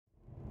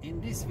In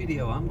this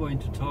video I'm going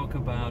to talk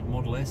about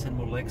Model S and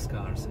Model X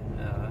cars,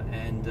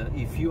 and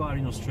if you are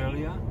in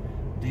Australia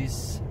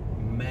this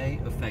may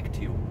affect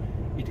you.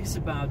 It is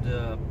about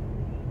the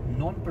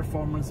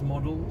non-performance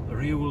model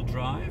rear-wheel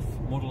drive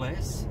Model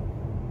S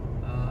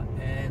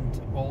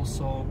and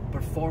also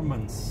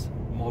performance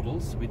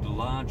models with a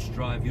large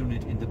drive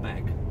unit in the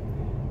back.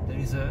 There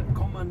is a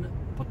common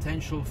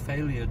potential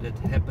failure that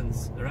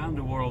happens around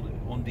the world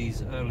on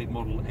these early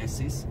Model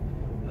S's,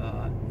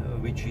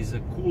 which is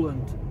a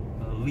coolant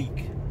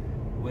leak,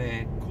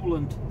 where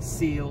coolant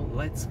seal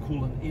lets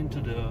coolant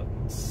into the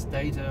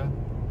stator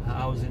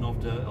housing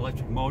of the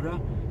electric motor,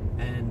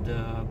 and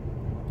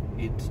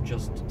it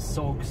just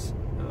soaks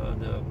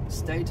the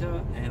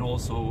stator, and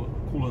also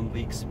coolant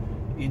leaks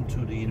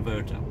into the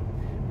inverter,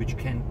 which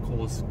can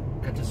cause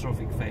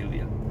catastrophic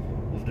failure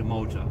of the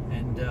motor.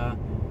 And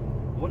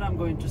what I'm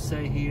going to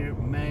say here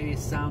may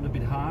sound a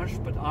bit harsh,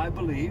 but I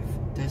believe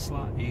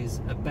Tesla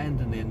is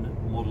abandoning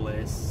Model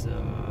S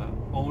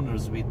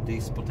owners with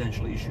this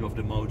potential issue of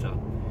the motor.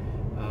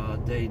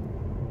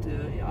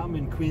 I'm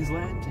in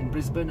Queensland, in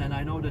Brisbane, and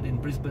I know that in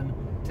Brisbane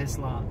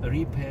Tesla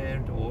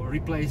repaired or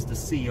replaced the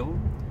seal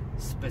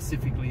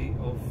specifically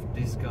of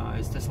this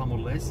guy's Tesla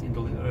Model S in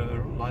the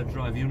live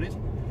drive unit,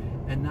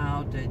 and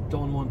now they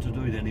don't want to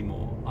do it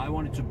anymore. I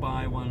wanted to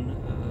buy one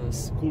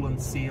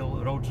coolant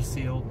seal, rotor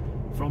seal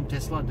from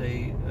Tesla.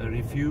 They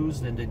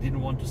refused, and they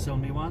didn't want to sell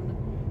me one.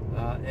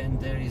 And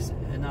there is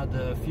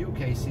another few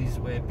cases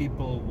where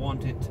people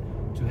wanted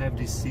to have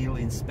this seal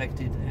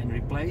inspected and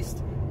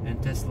replaced,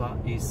 and Tesla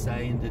is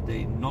saying that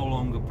they no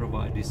longer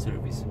provide this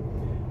service.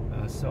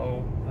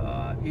 So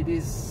it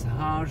is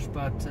harsh,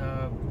 but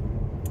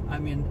I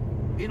mean,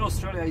 in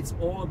Australia it's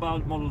all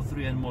about Model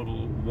 3 and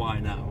Model Y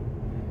now.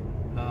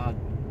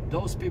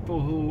 Those people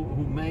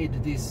who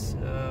made this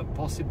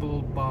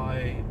possible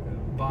by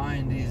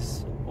buying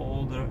these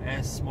older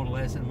Model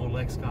S and Model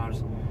X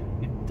cars,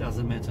 it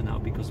doesn't matter now,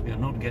 because we are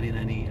not getting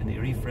any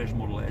refresh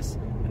Model S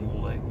and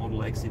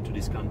Model X into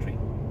this country.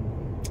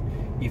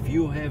 If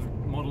you have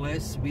Model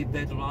S with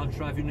that large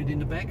drive unit in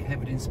the back,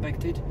 have it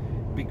inspected,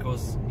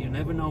 because you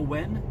never know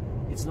when.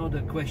 It's not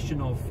a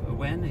question of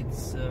when,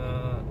 it's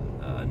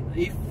an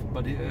if,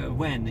 but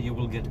when you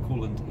will get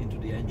coolant into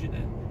the engine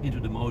and into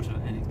the motor,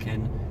 and it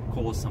can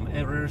cause some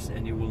errors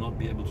and you will not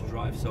be able to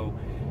drive. So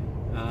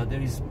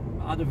there is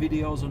other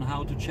videos on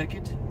how to check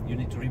it. You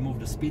need to remove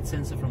the speed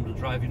sensor from the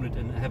drive unit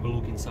and have a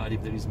look inside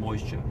if there is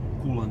moisture,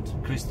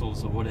 coolant,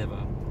 crystals or whatever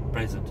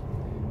present.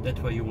 That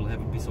way you will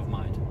have a peace of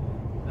mind.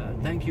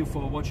 Thank you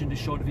for watching this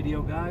short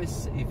video,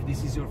 guys. If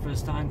this is your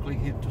first time, click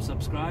here to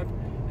subscribe,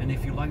 and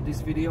if you like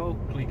this video,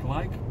 click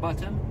like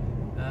button.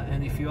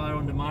 And if you are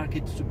on the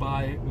market to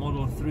buy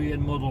Model 3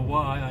 and Model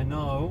Y, I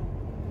know,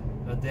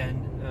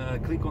 then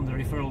click on the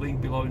referral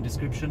link below in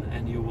description,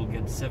 and you will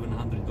get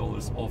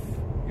 $700 off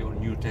your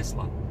new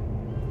Tesla.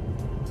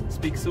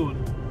 Speak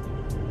soon.